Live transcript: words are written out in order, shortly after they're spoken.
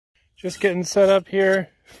Just getting set up here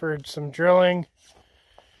for some drilling.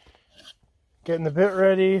 Getting the bit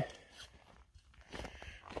ready.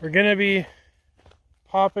 We're going to be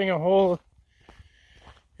popping a hole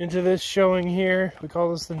into this showing here. We call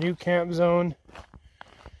this the new camp zone.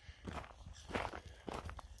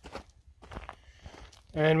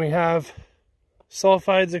 And we have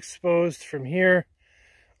sulphides exposed from here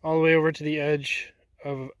all the way over to the edge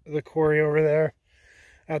of the quarry over there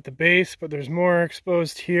at the base, but there's more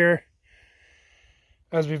exposed here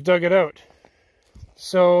as we've dug it out.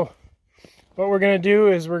 So what we're going to do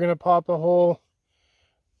is we're going to pop a hole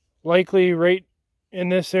likely right in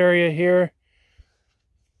this area here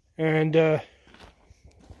and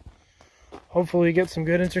hopefully get some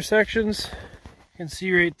good intersections. You can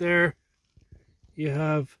see right there you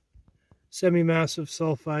have semi-massive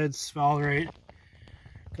sulphides, sphalerite,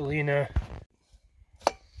 galena.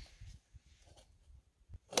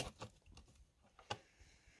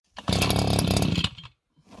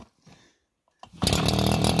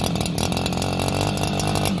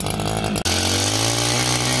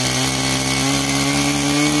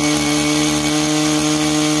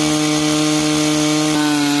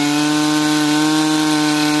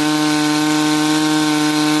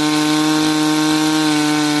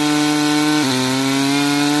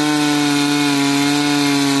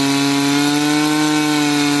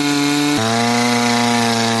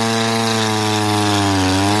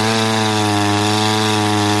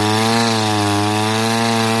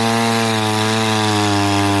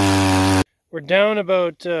 We're down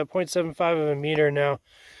about 0.75 of a meter now.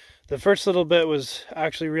 The first little bit was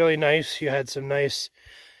actually really nice. You had some nice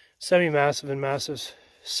semi-massive and massive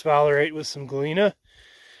sphalerite with some galena.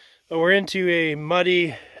 But we're into a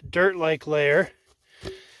muddy, dirt-like layer.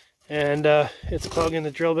 And it's clogging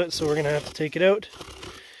the drill bit, so we're going to have to take it out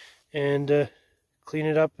and clean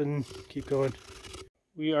it up and keep going.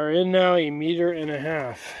 We are in now 1.5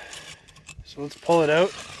 meters. So let's pull it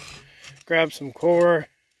out, grab some core.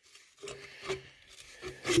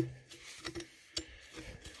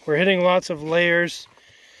 We're hitting lots of layers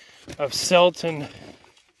of silt and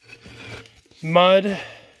mud.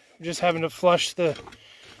 We're just having to flush the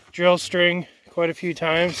drill string quite a few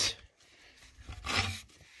times.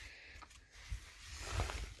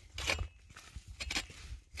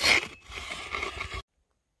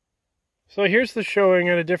 So here's the showing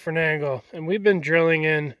at a different angle, and we've been drilling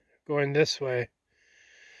in going this way.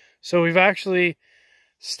 So we've actually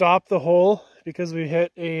stopped the hole because we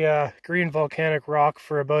hit a green volcanic rock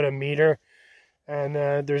for about 1 meter, and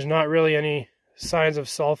there's not really any signs of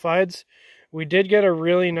sulphides. We did get a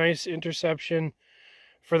really nice interception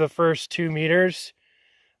for the first 2 meters,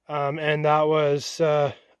 and that was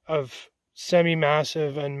of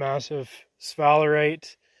semi-massive and massive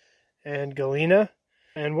sphalerite and galena.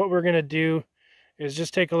 And what we're going to do is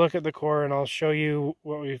just take a look at the core and I'll show you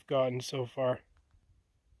what we've gotten so far.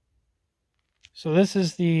 So this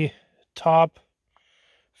is the top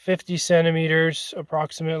 50 centimeters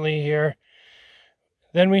approximately here.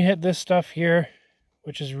 Then we hit this stuff here,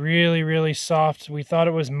 which is really, really soft. We thought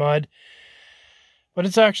it was mud, but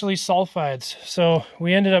it's actually sulphides. So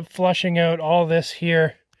we ended up flushing out all this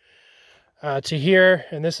here to here,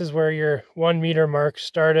 and this is where your 1 meter mark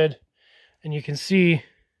started. And you can see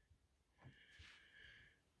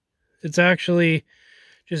it's actually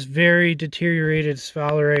just very deteriorated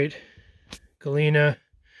sphalerite, galena.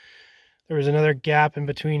 There was another gap in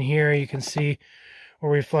between here. You can see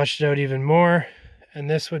where we flushed it out even more. And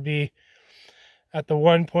this would be at the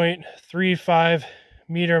 1.35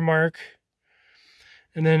 meter mark.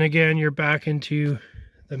 And then again, you're back into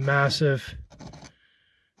the massive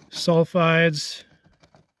sulphides,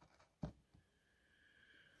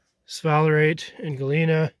 sphalerite, and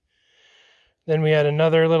galena. Then we had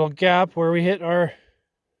another little gap where we hit our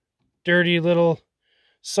dirty little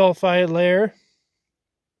sulphide layer.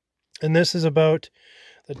 And this is about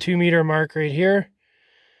the 2 meter mark right here.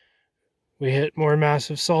 We hit more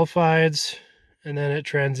massive sulphides, and then it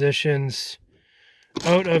transitions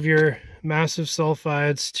out of your massive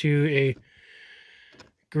sulphides to a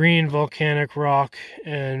green volcanic rock,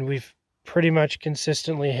 and we've pretty much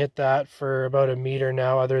consistently hit that for about 1 meter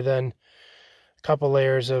now, other than a couple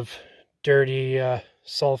layers of dirty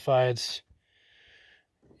sulphides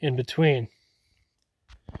in between.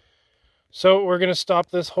 So we're going to stop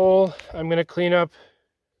this hole. I'm going to clean up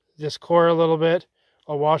this core a little bit.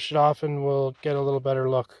 I'll wash it off and we'll get a little better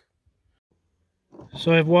look.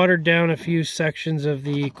 So I've watered down a few sections of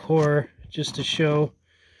the core just to show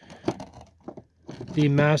the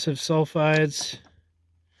massive sulphides.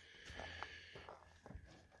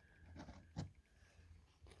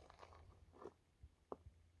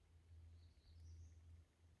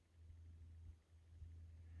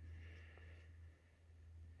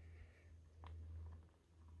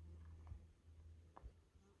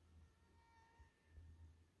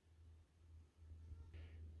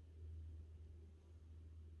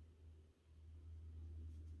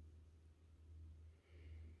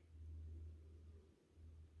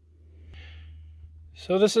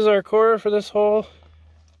 So this is our core for this hole.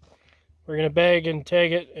 We're going to bag and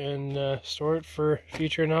tag it and store it for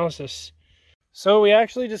future analysis. So we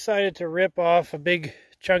actually decided to rip off a big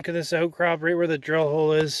chunk of this outcrop right where the drill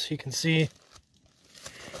hole is. You can see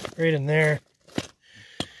right in there.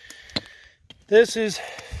 This is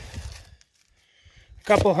a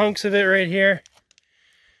couple hunks of it right here.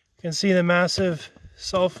 You can see the massive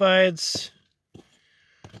sulphides.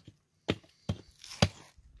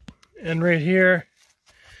 And right here,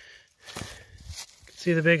 you can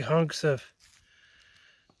see the big hunks of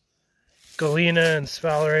Galena and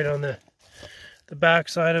Sphalerite on the back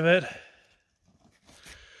side of it.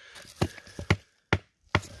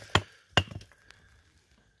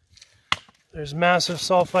 There's massive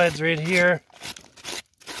sulphides right here.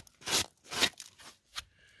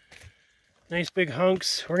 Nice big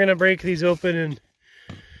hunks. We're gonna break these open and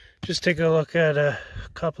just take a look at a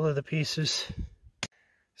couple of the pieces.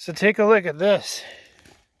 So take a look at this.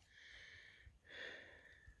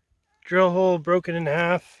 Drill hole broken in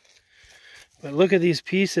half. But look at these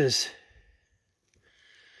pieces.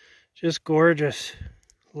 Just gorgeous.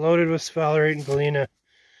 Loaded with sphalerite and galena.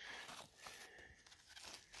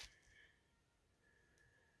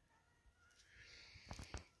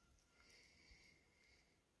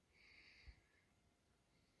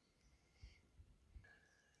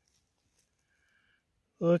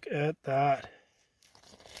 Look at that.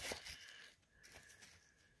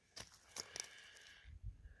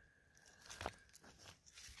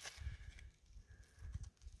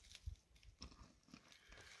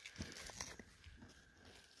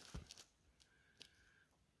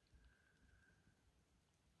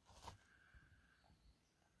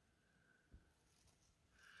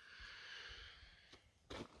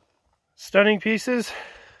 Stunning pieces,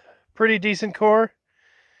 pretty decent core.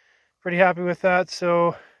 Pretty happy with that.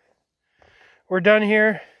 So we're done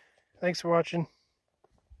here. Thanks for watching.